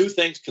for 2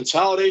 things: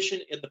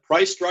 consolidation in the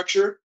price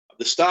structure of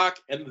the stock,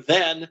 and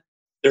then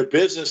their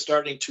business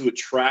starting to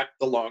attract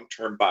the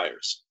long-term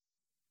buyers.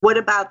 What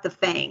about the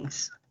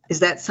FANGs? Is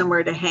that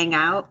somewhere to hang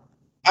out?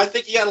 I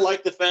think you got to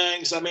like the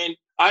FANGs. I mean,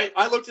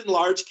 I looked in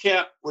large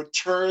cap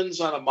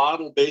returns on a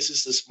model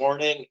basis this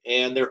morning,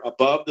 and they're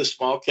above the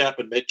small cap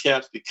and mid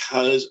caps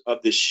because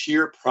of the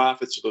sheer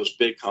profits of those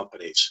big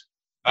companies.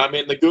 I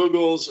mean, the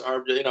Googles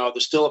are,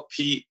 there's still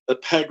a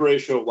PEG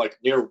ratio of like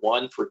near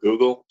 1 for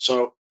Google.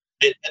 So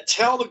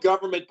until the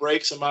government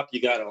breaks them up,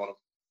 you got to own them.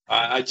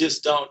 I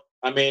just don't.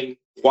 I mean,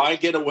 why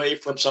get away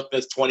from something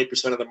that's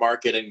 20% of the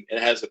market and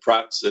has the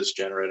profits that it's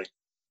generating?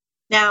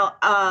 Now,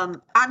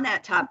 on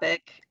that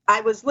topic,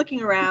 I was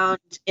looking around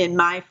in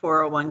my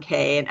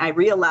 401k and I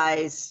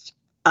realized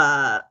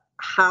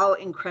how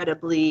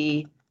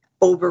incredibly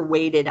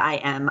overweighted I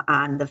am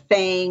on the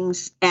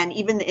FANGs and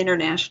even the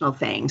international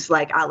FANGs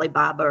like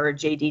Alibaba or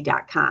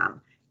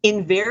JD.com.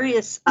 In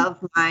various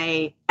of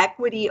my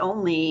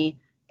equity-only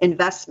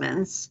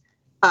investments,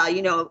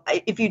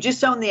 if you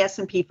just own the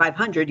S&P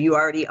 500, you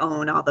already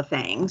own all the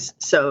FANGs,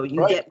 so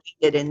you get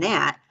weighted in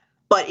that.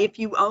 But if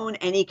you own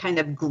any kind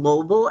of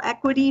global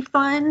equity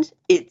fund,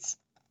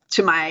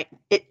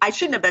 I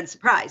shouldn't have been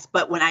surprised,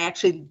 but when I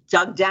actually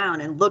dug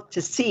down and looked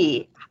to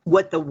see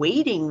what the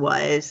weighting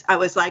was, I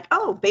was like,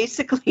 oh,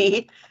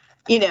 basically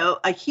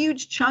a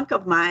huge chunk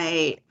of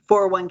my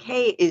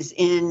 401k is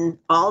in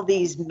all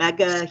these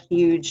mega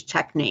huge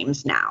tech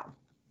names now.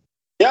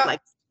 Yeah.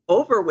 Like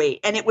overweight.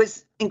 And it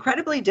was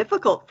incredibly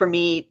difficult for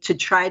me to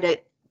try to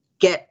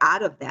get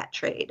out of that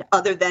trade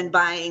other than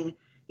buying,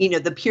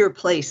 the pure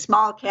play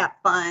small cap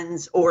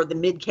funds or the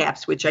mid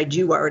caps, which I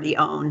do already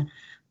own.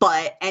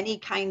 But any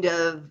kind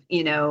of,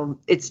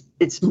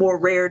 it's more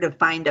rare to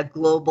find a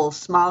global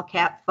small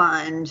cap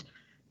fund.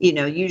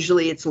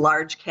 Usually it's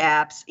large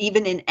caps.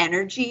 Even in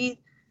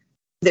energy,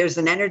 there's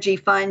an energy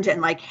fund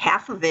and like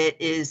half of it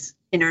is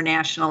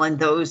international. And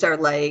those are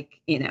like,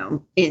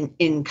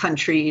 in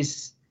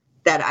countries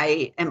that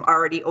I am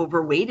already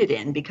overweighted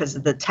in because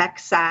of the tech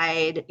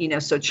side,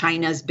 so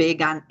China's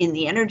big in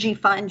the energy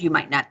fund. You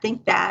might not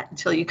think that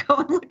until you go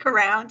and look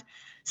around.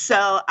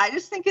 So I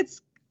just think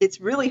it's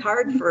really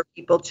hard for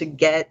people to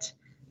get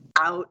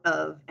out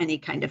of any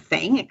kind of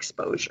FANG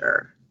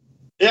exposure.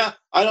 Yeah,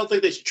 I don't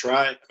think they should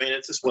try. I mean,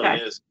 it's just what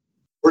it is.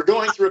 We're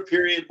going through a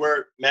period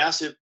where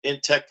massive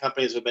in-tech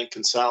companies have been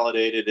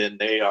consolidated and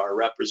they are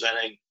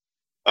representing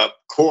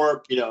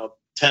core,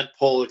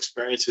 tentpole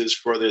experiences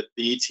for the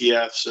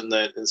ETFs and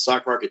the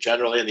stock market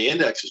generally and the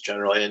indexes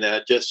generally.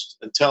 And just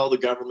until the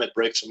government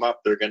breaks them up,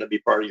 they're going to be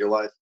part of your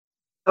life.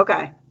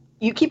 Okay.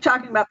 You keep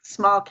talking about the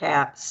small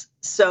caps.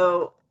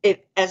 So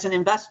as an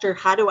investor,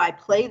 how do I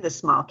play the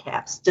small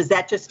caps? Does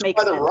that just make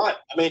sense?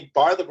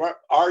 Buy the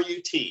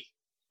RUT,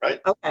 right?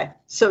 Okay.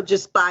 So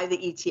just buy the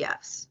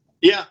ETFs.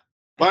 Yeah.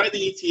 Buy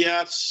the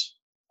ETFs,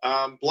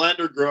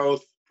 blender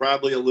growth,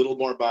 probably a little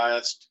more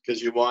biased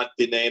because you want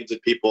the names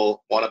that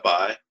people want to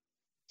buy.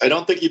 I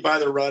don't think you buy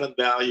the run and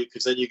value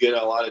because then you get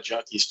a lot of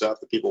junky stuff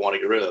that people want to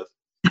get rid of.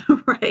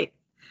 Right.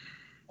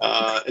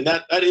 And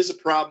that is a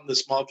problem in the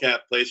small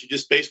cap place. You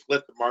just basically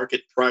let the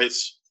market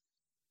price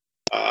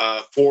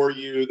for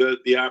you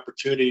the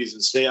opportunities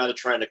and stay out of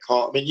trying to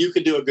call. I mean, you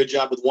can do a good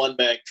job with one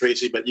bank,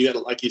 Tracy, but you got to,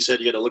 like you said,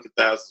 you got to look at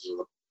thousands of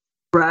them.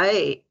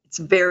 Right. It's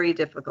very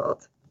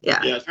difficult. Yeah.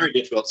 Yeah, it's very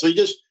difficult. So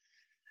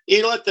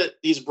you let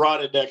these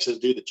broad indexes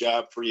do the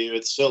job for you.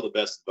 It's still the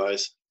best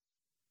advice.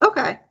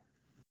 Okay.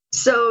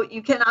 So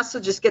you can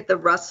also just get the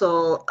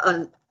Russell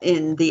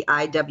in the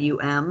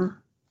IWM.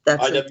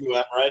 That's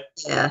IWM, right?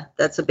 Yeah,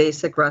 that's a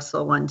basic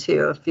Russell one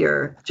too, if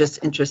you're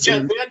just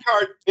interested.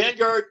 Yeah,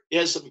 Vanguard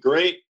has some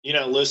great,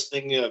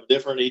 listing of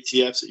different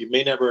ETFs that you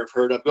may never have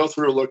heard of. Go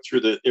through, look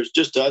through there's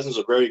just dozens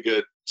of very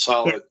good,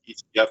 solid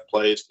ETF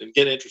plays, and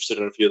get interested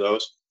in a few of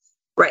those.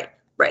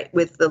 Right,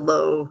 with the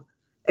low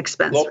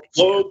expense.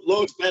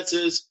 Low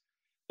expenses.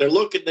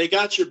 They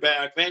got your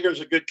back. Vanguard's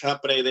a good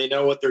company. They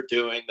know what they're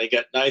doing. They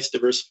got nice,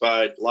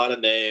 diversified, a lot of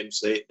names.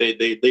 They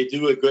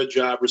do a good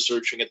job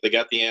researching it. They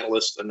got the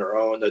analysts on their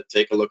own to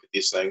take a look at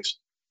these things.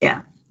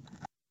 Yeah.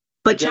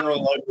 But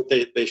generally like what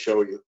they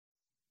show you.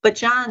 But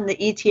John, the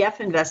ETF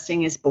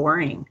investing is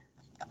boring.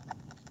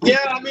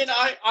 Yeah, I mean,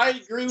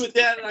 I agree with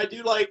that. And I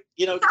do like,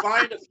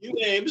 find a few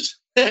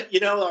names that,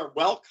 are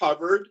well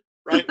covered,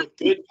 right, with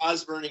good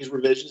positive earnings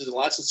revisions and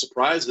lots of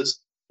surprises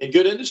in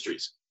good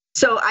industries.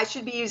 So I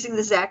should be using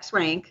the Zacks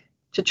rank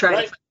to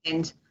try to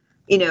find,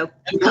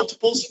 and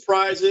multiple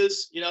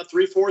surprises,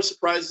 3-4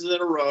 surprises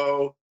in a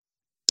row,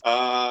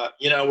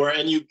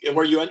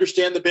 where you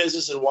understand the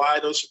business and why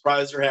those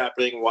surprises are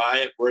happening,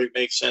 where it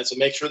makes sense, and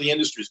make sure the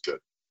industry's good.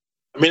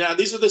 I mean,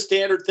 these are the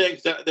standard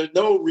things. There's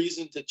no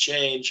reason to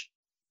change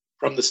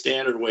from the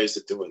standard ways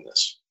of doing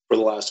this for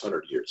the last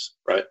 100 years,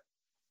 right?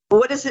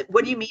 What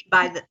do you mean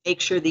by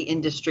make sure the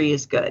industry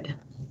is good?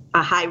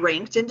 A high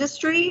ranked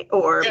industry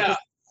or? Yeah.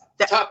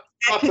 Top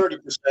 30%,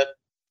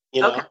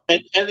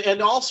 okay.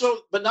 and also,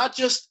 but not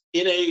just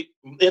in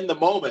the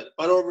moment,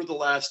 but over the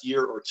last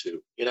year or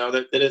two,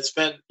 that it's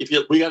been,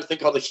 we got to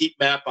think of the heat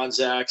map on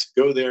Zacks,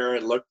 go there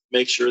and look,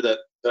 make sure that,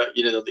 the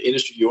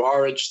industry you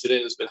are interested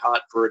in has been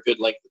hot for a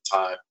good length of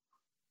time.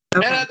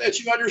 Okay. And that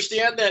you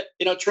understand that,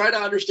 try to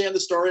understand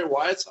the story of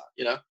why it's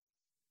hot,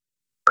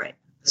 Right.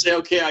 Say,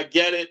 okay, I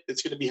get it.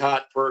 It's going to be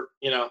hot for,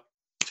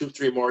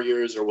 2-3 more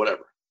years or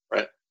whatever.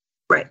 Right.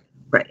 Right.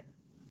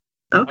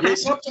 Okay. I mean,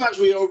 sometimes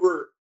we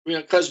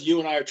because you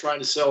and I are trying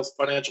to sell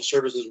financial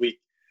services, we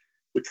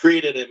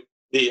created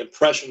the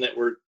impression that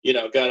we're,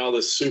 got all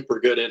this super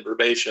good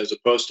information as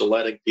opposed to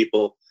letting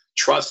people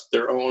trust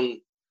their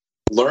own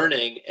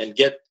learning and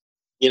get,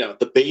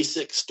 the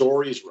basic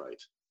stories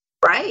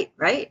right.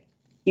 Right.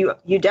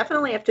 You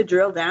definitely have to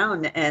drill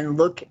down and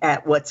look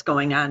at what's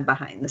going on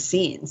behind the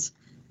scenes.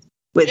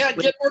 Get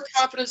more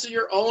confidence in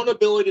your own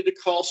ability to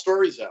call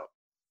stories out.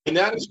 And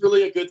that is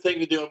really a good thing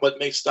to do. And what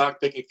makes stock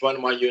picking fun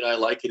and why you and I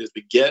like it is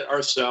we get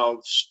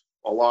ourselves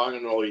along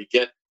and we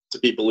get to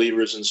be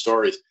believers in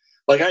stories.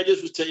 Like I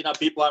just was telling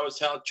people, I was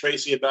telling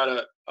Tracy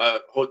about a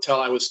hotel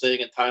I was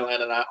staying in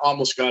Thailand and I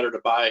almost got her to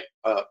buy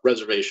a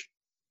reservation.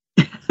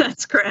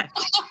 That's correct.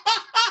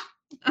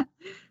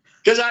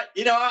 Because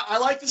I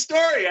like the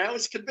story. I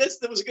was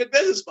convinced it was a good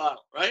business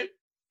model, right?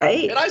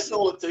 Right. And I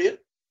sold it to you.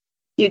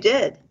 You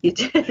did.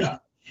 Yeah.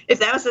 If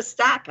that was a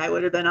stock, I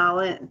would have been all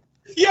in.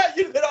 Yeah,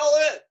 you've been all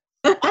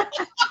in.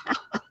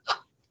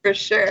 For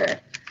sure.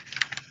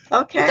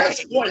 Okay.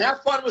 That's the point.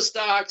 Have fun with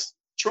stocks.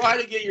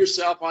 try to get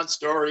yourself on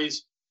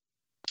stories,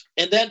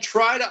 and then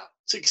try to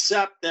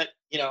accept that,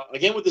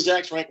 again, with the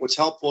Zacks rank, what's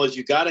helpful is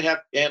you got to have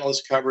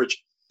analyst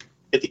coverage.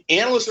 If the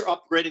analysts are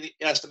upgrading the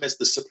estimates,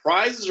 the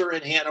surprises are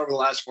in hand over the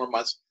last 4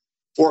 months,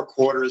 4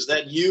 quarters,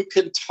 then you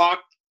can talk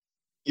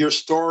your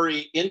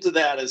story into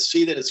that and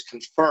see that it's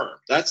confirmed.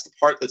 That's the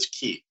part that's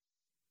key.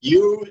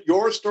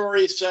 Your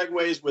story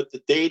segues with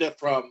the data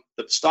from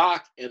the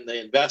stock and the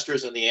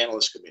investors and the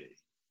analyst community.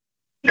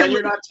 And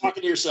you're not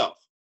talking to yourself.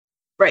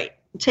 Right.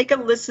 Take a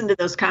listen to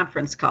those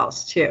conference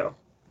calls too.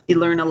 You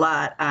learn a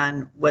lot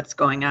on what's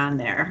going on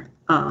there,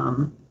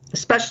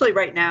 especially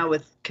right now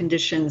with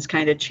conditions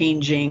kind of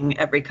changing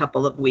every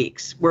couple of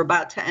weeks. We're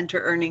about to enter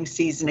earnings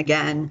season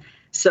again.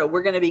 So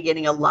we're going to be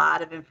getting a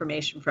lot of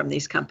information from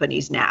these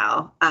companies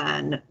now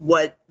on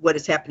what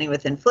is happening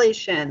with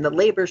inflation, the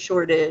labor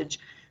shortage,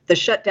 the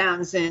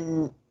shutdowns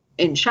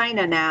in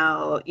China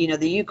now,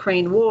 the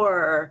Ukraine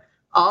war,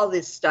 all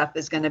this stuff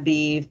is going to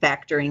be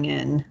factoring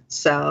in.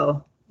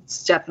 So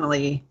it's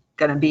definitely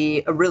going to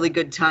be a really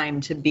good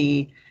time to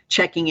be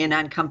checking in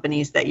on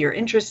companies that you're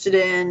interested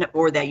in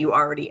or that you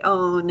already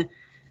own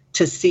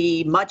to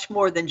see much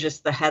more than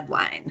just the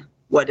headline,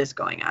 what is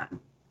going on.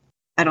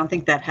 I don't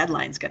think that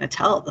headline's going to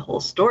tell the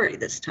whole story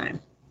this time.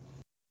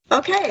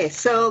 Okay,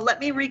 so let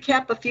me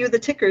recap a few of the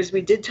tickers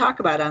we did talk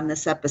about on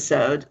this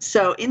episode.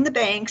 So in the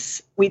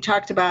banks, we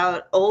talked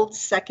about Old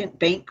Second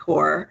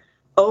Bancorp.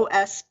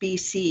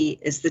 OSBC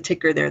is the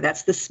ticker there.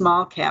 That's the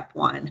small cap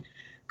one.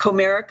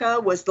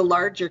 Comerica was the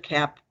larger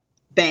cap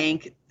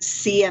bank.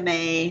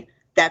 CMA,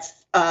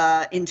 that's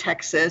in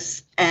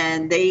Texas,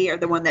 and they are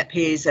the one that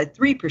pays a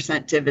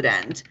 3%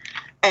 dividend.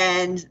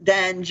 And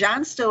then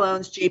John still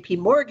owns JP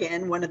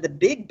Morgan, one of the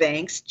big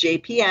banks,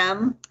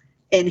 JPM,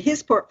 in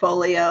his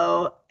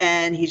portfolio,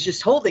 and he's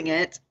just holding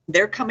it.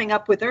 They're coming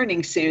up with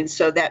earnings soon,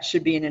 so that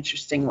should be an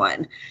interesting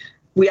one.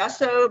 We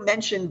also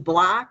mentioned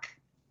Block,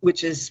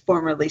 which is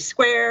formerly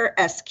Square,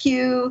 SQ,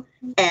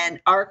 and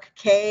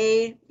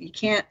ARK-K. You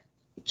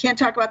can't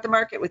talk about the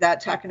market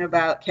without talking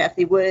about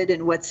Cathie Wood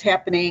and what's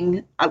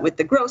happening with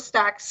the growth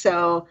stocks.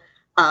 So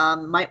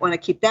might want to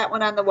keep that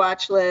one on the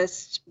watch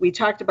list. We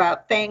talked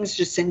about FANGs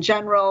just in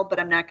general, but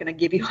I'm not going to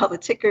give you all the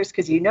tickers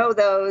because you know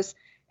those.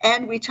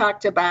 And we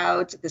talked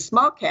about the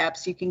small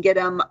caps. You can get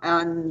them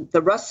on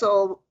the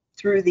Russell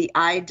through the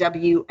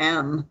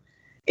IWM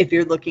if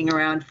you're looking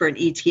around for an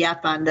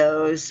ETF on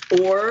those,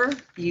 or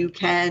you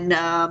can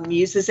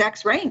use the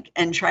Zacks rank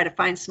and try to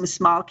find some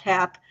small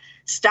cap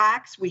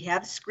stocks. We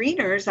have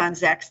screeners on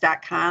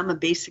Zacks.com, a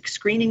basic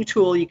screening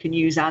tool you can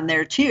use on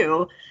there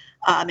too.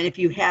 And if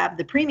you have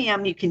the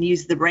premium, you can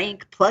use the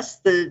rank plus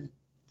the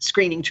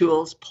screening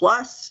tools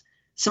plus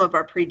some of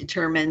our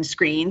predetermined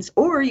screens,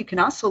 or you can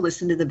also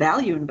listen to the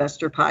Value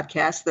Investor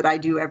podcast that I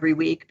do every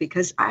week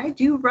because I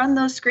do run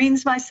those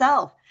screens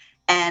myself.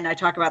 And I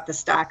talk about the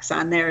stocks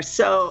on there.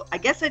 So I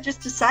guess I just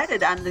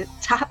decided on the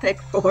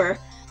topic for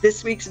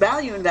this week's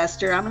Value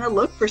Investor, I'm going to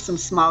look for some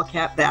small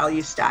cap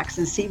value stocks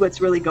and see what's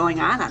really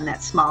going on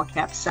that small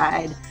cap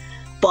side.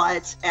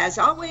 But as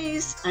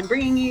always, I'm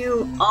bringing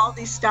you all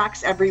these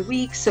stocks every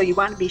week. So you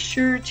want to be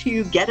sure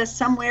to get us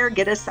somewhere,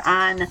 get us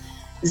on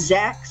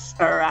Zacks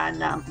or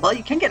on,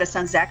 you can get us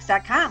on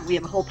Zacks.com. We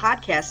have a whole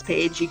podcast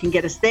page. You can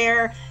get us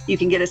there. You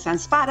can get us on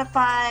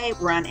Spotify.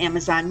 We're on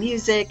Amazon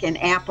Music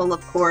and Apple, of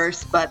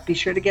course, but be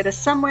sure to get us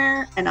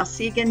somewhere. And I'll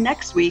see you again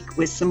next week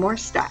with some more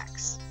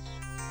stocks.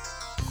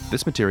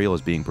 This material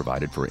is being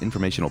provided for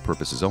informational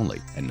purposes only,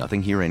 and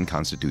nothing herein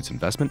constitutes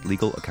investment,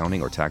 legal,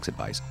 accounting, or tax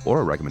advice, or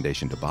a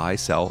recommendation to buy,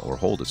 sell, or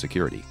hold a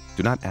security.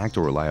 Do not act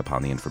or rely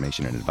upon the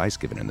information and advice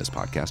given in this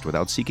podcast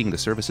without seeking the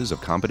services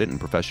of competent and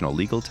professional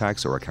legal,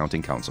 tax, or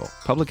accounting counsel.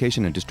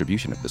 Publication and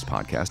distribution of this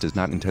podcast is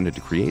not intended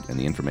to create, and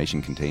the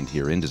information contained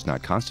herein does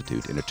not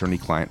constitute an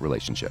attorney-client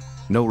relationship.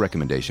 No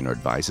recommendation or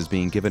advice is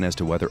being given as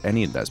to whether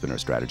any investment or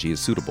strategy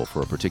is suitable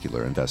for a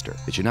particular investor.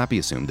 It should not be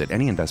assumed that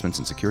any investments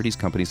in securities,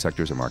 companies,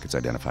 sectors, or markets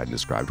identified and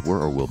described were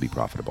or will be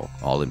profitable.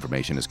 All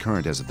information is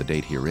current as of the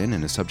date herein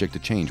and is subject to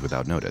change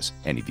without notice.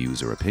 Any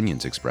views or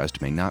opinions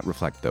expressed may not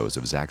reflect those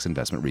of Zacks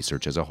Investment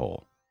Research as a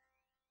whole.